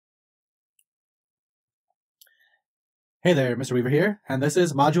Hey there, Mr. Weaver here, and this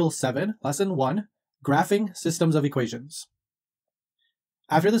is Module 7, Lesson 1, Graphing Systems of Equations.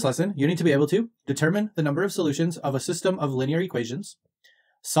 After this lesson, you need to be able to determine the number of solutions of a system of linear equations,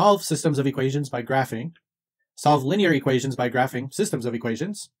 solve systems of equations by graphing, solve linear equations by graphing systems of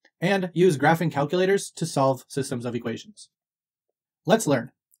equations, and use graphing calculators to solve systems of equations. Let's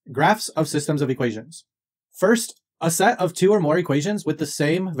learn graphs of systems of equations. First, a set of two or more equations with the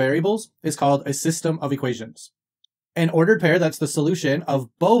same variables is called a system of equations. An ordered pair that's the solution of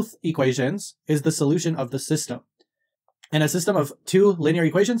both equations is the solution of the system. And a system of two linear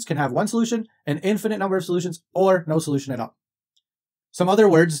equations can have one solution, an infinite number of solutions, or no solution at all. Some other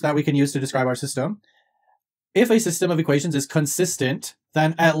words that we can use to describe our system. If a system of equations is consistent,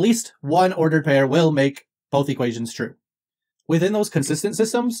 then at least one ordered pair will make both equations true. Within those consistent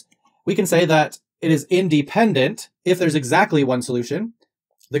systems, we can say that it is independent if there's exactly one solution.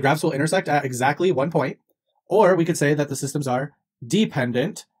 The graphs will intersect at exactly one point. Or we could say that the systems are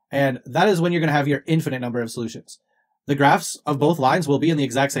dependent, and that is when you're going to have your infinite number of solutions. The graphs of both lines will be in the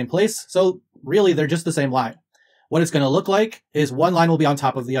exact same place, so really they're just the same line. What it's going to look like is one line will be on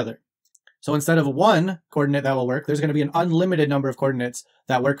top of the other. So instead of one coordinate that will work, there's going to be an unlimited number of coordinates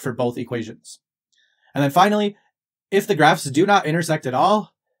that work for both equations. And then finally, if the graphs do not intersect at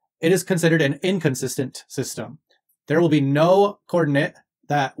all, it is considered an inconsistent system. There will be no coordinate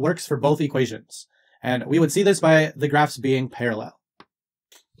that works for both equations. And we would see this by the graphs being parallel.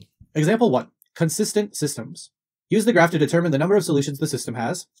 Example 1, consistent systems. Use the graph to determine the number of solutions the system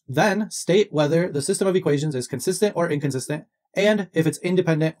has, then state whether the system of equations is consistent or inconsistent, and if it's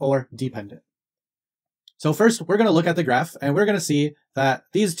independent or dependent. So first, we're going to look at the graph, and we're going to see that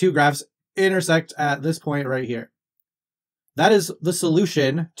these two graphs intersect at this point right here. That is the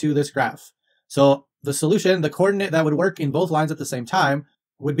solution to this graph. So the solution, the coordinate that would work in both lines at the same time,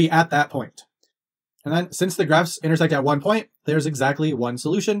 would be at that point. And then since the graphs intersect at one point, there's exactly one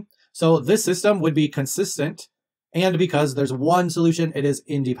solution. So this system would be consistent, and because there's one solution, it is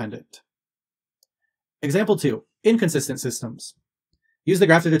independent. Example 2, inconsistent systems. Use the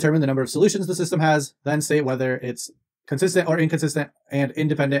graph to determine the number of solutions the system has, then state whether it's consistent or inconsistent and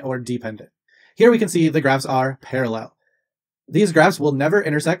independent or dependent. Here we can see the graphs are parallel. These graphs will never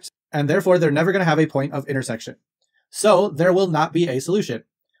intersect, and therefore they're never going to have a point of intersection. So there will not be a solution.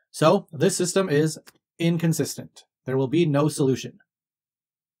 So this system is inconsistent. There will be no solution.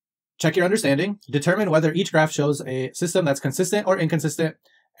 Check your understanding. Determine whether each graph shows a system that's consistent or inconsistent,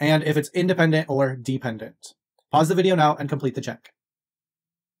 and if it's independent or dependent. Pause the video now and complete the check.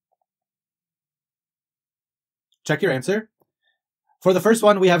 Check your answer. For the first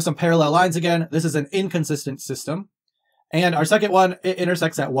one, we have some parallel lines again. This is an inconsistent system. And our second one, it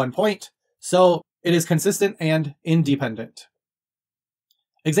intersects at one point. So it is consistent and independent.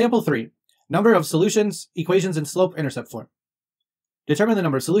 Example 3, number of solutions, equations in slope-intercept form. Determine the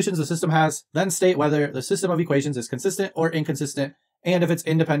number of solutions the system has, then state whether the system of equations is consistent or inconsistent, and if it's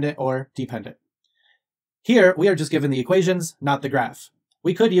independent or dependent. Here, we are just given the equations, not the graph.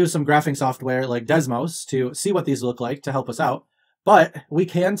 We could use some graphing software like Desmos to see what these look like to help us out, but we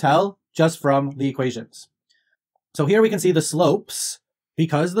can tell just from the equations. So here we can see the slopes.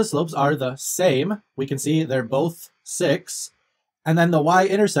 Because the slopes are the same, we can see they're both 6. And then the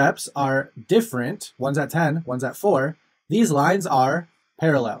y-intercepts are different. One's at 10, one's at 4. These lines are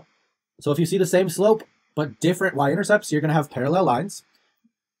parallel. So if you see the same slope, but different y-intercepts, you're going to have parallel lines.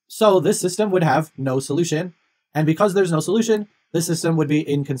 So this system would have no solution. And because there's no solution, this system would be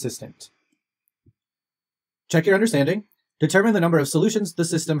inconsistent. Check your understanding. Determine the number of solutions the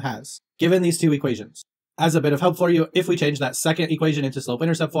system has, given these two equations. As a bit of help for you, if we change that second equation into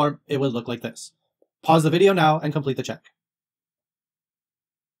slope-intercept form, it would look like this. Pause the video now and complete the check.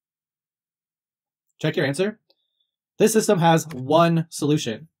 Check your answer. This system has one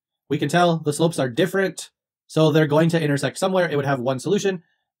solution. We can tell the slopes are different, so they're going to intersect somewhere. It would have one solution.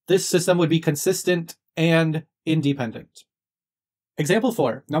 This system would be consistent and independent. Example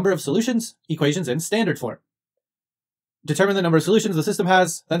 4, number of solutions, equations in standard form. Determine the number of solutions the system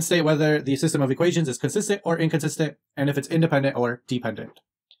has, then state whether the system of equations is consistent or inconsistent, and if it's independent or dependent.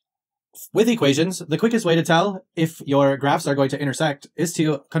 With equations, the quickest way to tell if your graphs are going to intersect is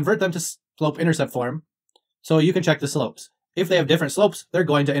to convert them to slope-intercept form, so you can check the slopes. If they have different slopes, they're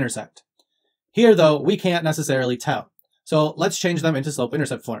going to intersect. Here, though, we can't necessarily tell. So let's change them into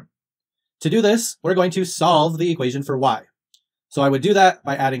slope-intercept form. To do this, we're going to solve the equation for y. So I would do that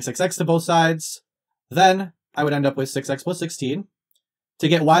by adding 6x to both sides. Then I would end up with 6x plus 16. To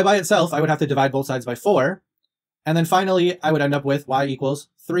get y by itself, I would have to divide both sides by 4. And then finally, I would end up with y equals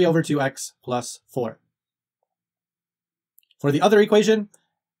 3 over 2x plus 4. For the other equation,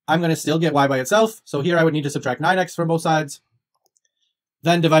 I'm going to still get y by itself. So here I would need to subtract 9x from both sides,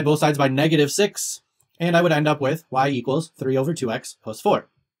 then divide both sides by -6, and I would end up with y equals 3 over 2x plus 4.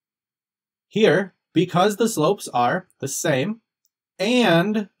 Here, because the slopes are the same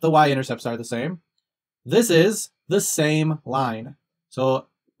and the y-intercepts are the same, this is the same line. So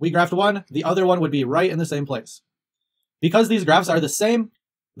we graphed one, the other one would be right in the same place. Because these graphs are the same,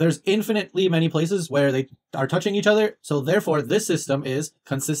 there's infinitely many places where they are touching each other, so therefore this system is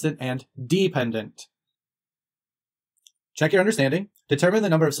consistent and dependent. Check your understanding. Determine the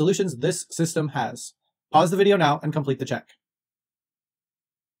number of solutions this system has. Pause the video now and complete the check.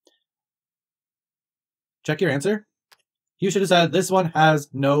 Check your answer. You should have said this one has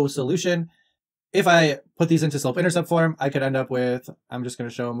no solution. If I put these into slope-intercept form, I could end up with, I'm just going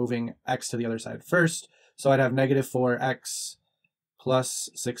to show moving x to the other side first. So I'd have -4x plus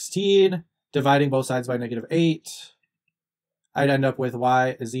 16, dividing both sides by -8. I'd end up with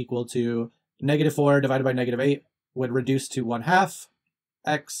y is equal to -4 divided by -8 would reduce to 1/2.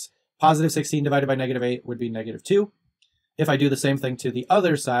 X positive 16 divided by -8 would be -2. If I do the same thing to the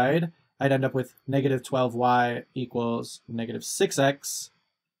other side, I'd end up with -12y equals -6x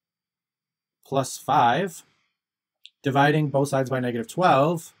plus 5. Dividing both sides by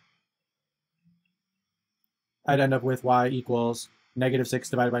 -12, I'd end up with y equals -6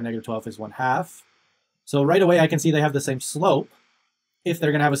 divided by -12 is 1/2. So right away I can see they have the same slope. If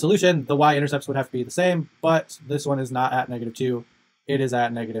they're going to have a solution, the y-intercepts would have to be the same, but this one is not at -2. It is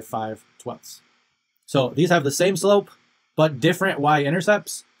at -5/12. So these have the same slope, but different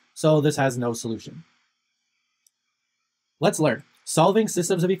y-intercepts, so this has no solution. Let's learn solving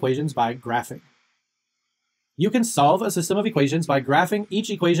systems of equations by graphing. You can solve a system of equations by graphing each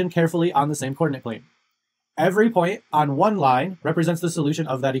equation carefully on the same coordinate plane. Every point on one line represents the solution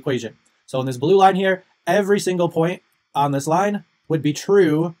of that equation. So in this blue line here, every single point on this line would be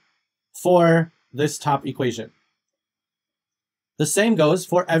true for this top equation. The same goes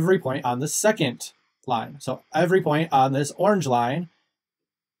for every point on the second line. So every point on this orange line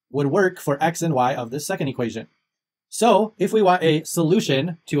would work for x and y of this second equation. So if we want a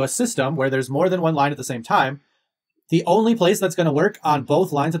solution to a system where there's more than one line at the same time, the only place that's going to work on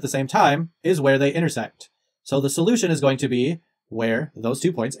both lines at the same time is where they intersect. So the solution is going to be where those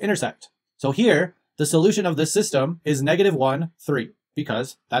 2 points intersect. So here, the solution of this system is -1, 3,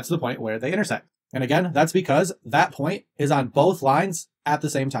 because that's the point where they intersect. And again, that's because that point is on both lines at the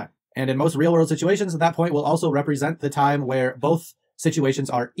same time. And in most real-world situations, that point will also represent the time where both situations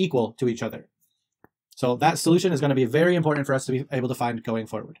are equal to each other. So that solution is going to be very important for us to be able to find going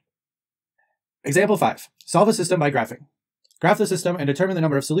forward. Example 5. Solve a system by graphing. Graph the system and determine the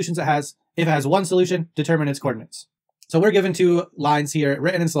number of solutions it has. If it has one solution, determine its coordinates. So we're given 2 lines here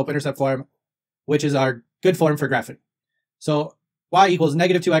written in slope-intercept form, which is our good form for graphing. So y equals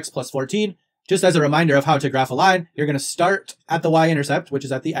 -2x plus 14. Just as a reminder of how to graph a line, you're going to start at the y-intercept, which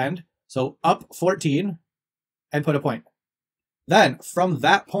is at the end. So up 14 and put a point. Then from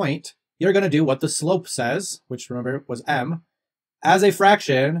that point, you're going to do what the slope says, which remember was m. As a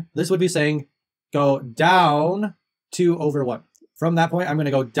fraction, this would be saying go down 2 over 1. From that point, I'm going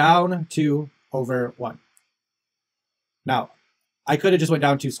to go down 2 over 1. Now, I could have just went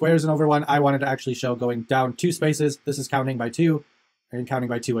down 2 squares and over 1. I wanted to actually show going down 2 spaces. This is counting by 2 and counting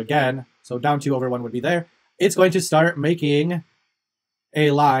by 2 again. So down 2 over 1 would be there. It's going to start making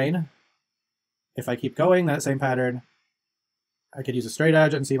a line. If I keep going that same pattern, I could use a straight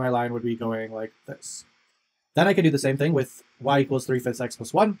edge and see my line would be going like this. Then I could do the same thing with y equals 3/5 x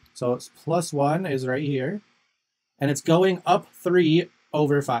plus 1. So it's plus 1 is right here. And it's going up 3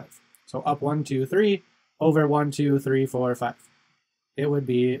 over 5. So up 1, 2, 3 over 1, 2, 3, 4, 5. It would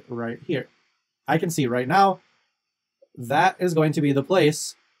be right here. I can see right now that is going to be the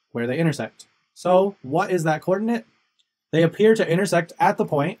place where they intersect. So what is that coordinate? They appear to intersect at the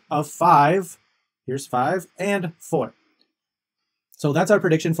point of 5. Here's 5 and 4. So that's our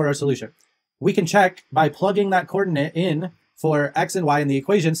prediction for our solution. We can check by plugging that coordinate in for x and y in the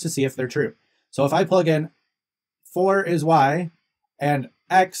equations to see if they're true. So if I plug in 4 is y and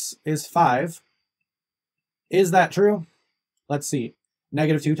x is 5, is that true? Let's see.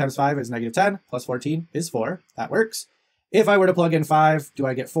 -2 times 5 is -10, plus 14 is 4. That works. If I were to plug in 5, do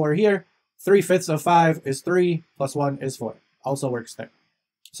I get 4 here? 3/5 of 5 is 3, plus 1 is 4. Also works there.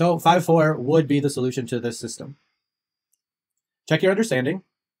 So 5, 4 would be the solution to this system. Check your understanding.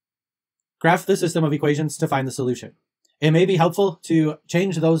 Graph the system of equations to find the solution. It may be helpful to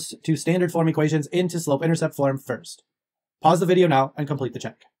change those to standard form equations into slope-intercept form first. Pause the video now and complete the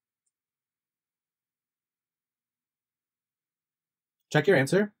check. Check your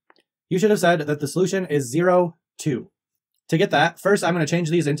answer. You should have said that the solution is 0, 2. To get that, first I'm going to change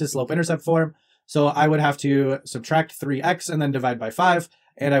these into slope-intercept form. So I would have to subtract 3x and then divide by 5,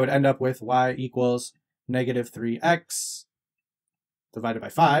 and I would end up with y equals negative 3x divided by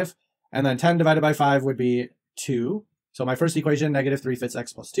 5, and then 10 divided by 5 would be 2. So my first equation, negative 3/5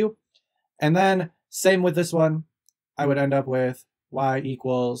 x plus 2. And then same with this one, I would end up with y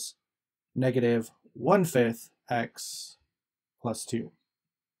equals negative 1/5 x plus 2.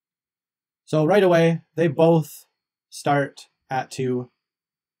 So right away, they both start at 2.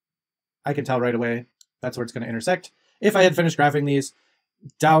 I can tell right away that's where it's going to intersect. If I had finished graphing these,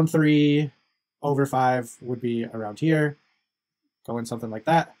 down 3 over 5 would be around here, going something like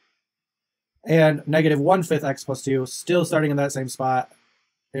that. And negative 1/5 x plus 2, still starting in that same spot,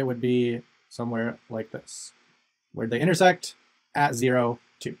 it would be somewhere like this, where they intersect at 0,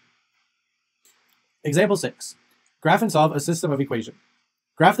 2. Example 6. Graph and solve a system of equation.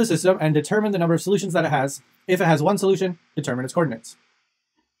 Graph the system and determine the number of solutions that it has. If it has one solution, determine its coordinates.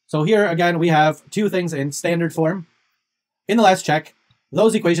 So here, again, we have two things in standard form. In the last check,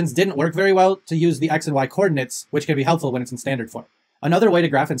 those equations didn't work very well to use the x and y coordinates, which can be helpful when it's in standard form. Another way to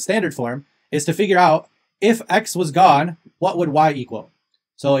graph in standard form is to figure out if x was gone, what would y equal?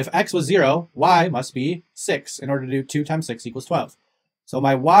 So if x was 0, y must be 6 in order to do 2 times 6 equals 12. So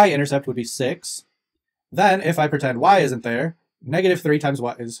my y-intercept would be 6. Then if I pretend y isn't there, negative 3 times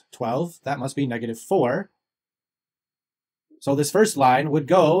what is 12? That must be negative 4. So this first line would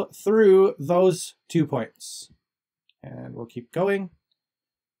go through those 2 points. And we'll keep going.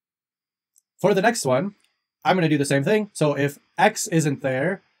 For the next one, I'm going to do the same thing. So if x isn't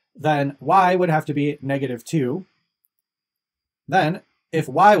there, then y would have to be negative 2. Then if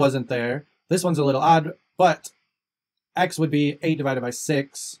y wasn't there, this one's a little odd, but x would be 8 divided by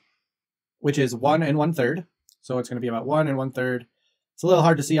 6, which is 1 1/3. So it's going to be about 1 1/3. It's a little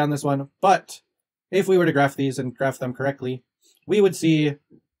hard to see on this one, but if we were to graph these and graph them correctly, we would see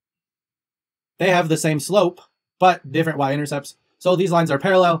they have the same slope, but different y-intercepts. So these lines are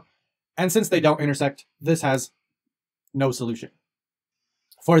parallel, and since they don't intersect, this has no solution.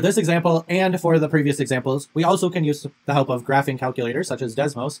 For this example and for the previous examples, we also can use the help of graphing calculators such as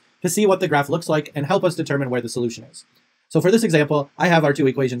Desmos to see what the graph looks like and help us determine where the solution is. So for this example, I have our two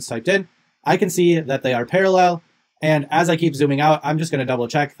equations typed in. I can see that they are parallel, and as I keep zooming out, I'm just going to double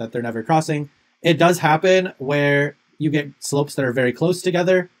check that they're never crossing. It does happen where you get slopes that are very close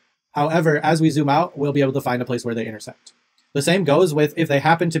together. However, as we zoom out, we'll be able to find a place where they intersect. The same goes with if they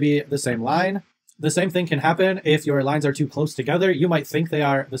happen to be the same line. The same thing can happen if your lines are too close together. You might think they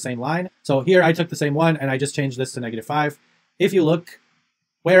are the same line. So here I took the same one and I just changed this to negative 5. If you look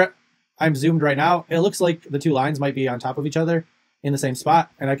where I'm zoomed right now, it looks like the two lines might be on top of each other in the same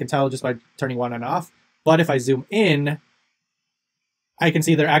spot, and I can tell just by turning one on and off. But if I zoom in, I can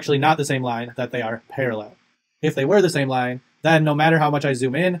see they're actually not the same line, that they are parallel. If they were the same line, then no matter how much I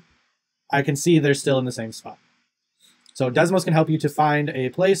zoom in, I can see they're still in the same spot. So Desmos can help you to find a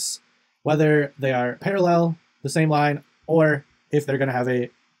place, whether they are parallel, the same line, or if they're going to have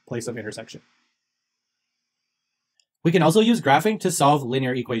a place of intersection. We can also use graphing to solve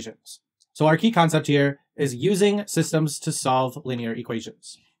linear equations. So our key concept here is using systems to solve linear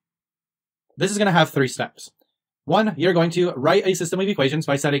equations. This is going to have 3 steps. 1, you're going to write a system of equations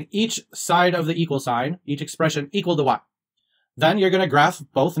by setting each side of the equal sign, each expression, equal to y. Then you're going to graph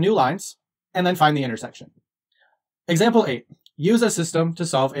both new lines, and then find the intersection. Example 8. Use a system to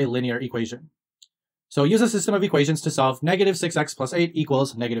solve a linear equation. So use a system of equations to solve negative 6x plus 8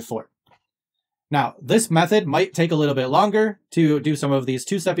 equals negative 4. Now, this method might take a little bit longer to do some of these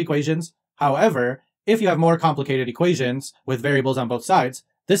 2-step equations. However, if you have more complicated equations with variables on both sides,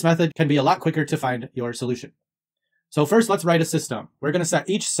 this method can be a lot quicker to find your solution. So first, let's write a system. We're going to set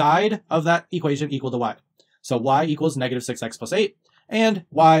each side of that equation equal to y. So y equals negative 6x plus 8, and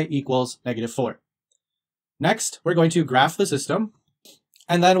y equals negative 4. Next, we're going to graph the system,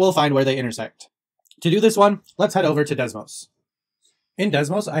 and then we'll find where they intersect. To do this one, let's head over to Desmos. In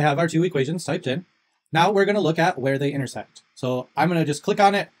Desmos, I have our 2 equations typed in. Now we're going to look at where they intersect. So I'm going to just click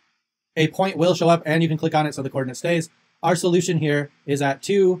on it. A point will show up, and you can click on it so the coordinate stays. Our solution here is at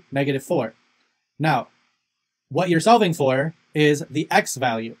 2, negative 4. Now, what you're solving for is the x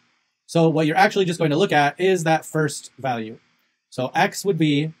value. So what you're actually just going to look at is that first value. So x would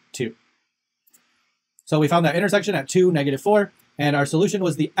be 2. So we found that intersection at 2, negative 4, and our solution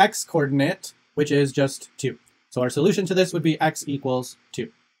was the x coordinate, which is just 2. So our solution to this would be x equals 2.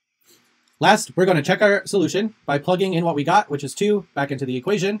 Last, we're going to check our solution by plugging in what we got, which is 2, back into the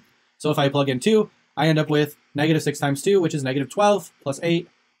equation. So if I plug in 2, I end up with negative 6 times 2, which is negative 12, plus 8.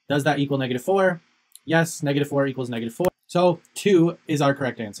 Does that equal negative 4? Yes, negative 4 equals negative 4. So 2 is our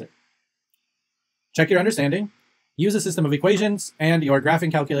correct answer. Check your understanding. Use a system of equations and your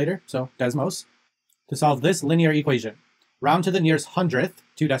graphing calculator, so Desmos, to solve this linear equation. Round to the nearest hundredth,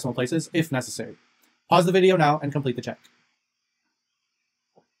 2 decimal places, if necessary. Pause the video now and complete the check.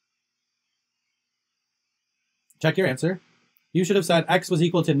 Check your answer. You should have said x was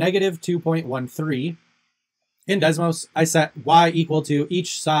equal to negative 2.13. In Desmos, I set y equal to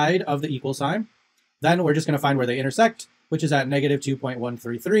each side of the equal sign. Then we're just going to find where they intersect, which is at negative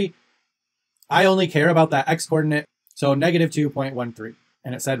 2.133. I only care about that x coordinate, so negative 2.13.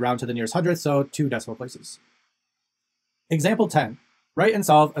 And it said round to the nearest hundredth, so 2 decimal places. Example 10. Write and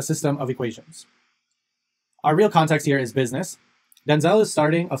solve a system of equations. Our real context here is business. Denzel is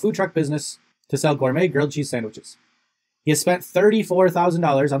starting a food truck business to sell gourmet grilled cheese sandwiches. He has spent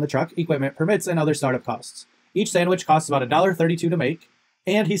 $34,000 on the truck, equipment, permits, and other startup costs. Each sandwich costs about $1.32 to make,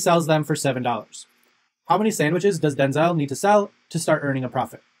 and he sells them for $7. How many sandwiches does Denzel need to sell to start earning a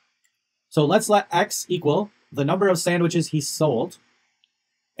profit? So let's let x equal the number of sandwiches he sold,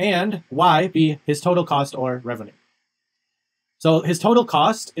 and y be his total cost or revenue. So his total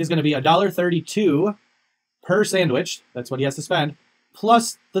cost is going to be $1.32 per sandwich, that's what he has to spend,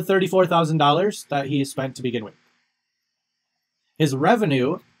 plus the $34,000 that he spent to begin with. His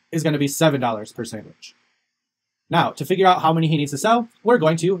revenue is going to be $7 per sandwich. Now, to figure out how many he needs to sell, we're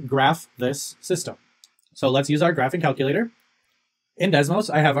going to graph this system. So let's use our graphing calculator. In Desmos,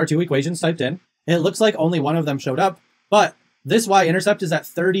 I have our 2 equations typed in. It looks like only one of them showed up, but this y-intercept is at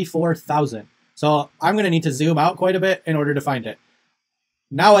 34,000. So I'm going to need to zoom out quite a bit in order to find it.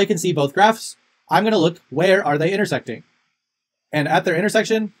 Now I can see both graphs. I'm going to look, where are they intersecting? And at their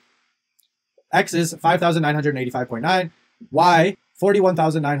intersection, x is 5,985.9, y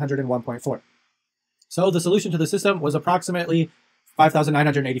 41,901.4. So the solution to the system was approximately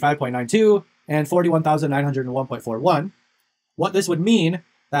 5,985.92 and 41,901.41. What this would mean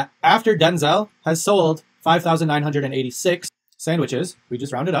that after Denzel has sold 5,986 sandwiches, we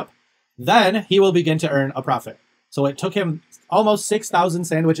just rounded up, then he will begin to earn a profit. So it took him almost 6,000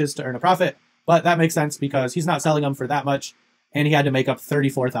 sandwiches to earn a profit, but that makes sense because he's not selling them for that much, and he had to make up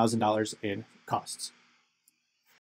 $34,000 in costs.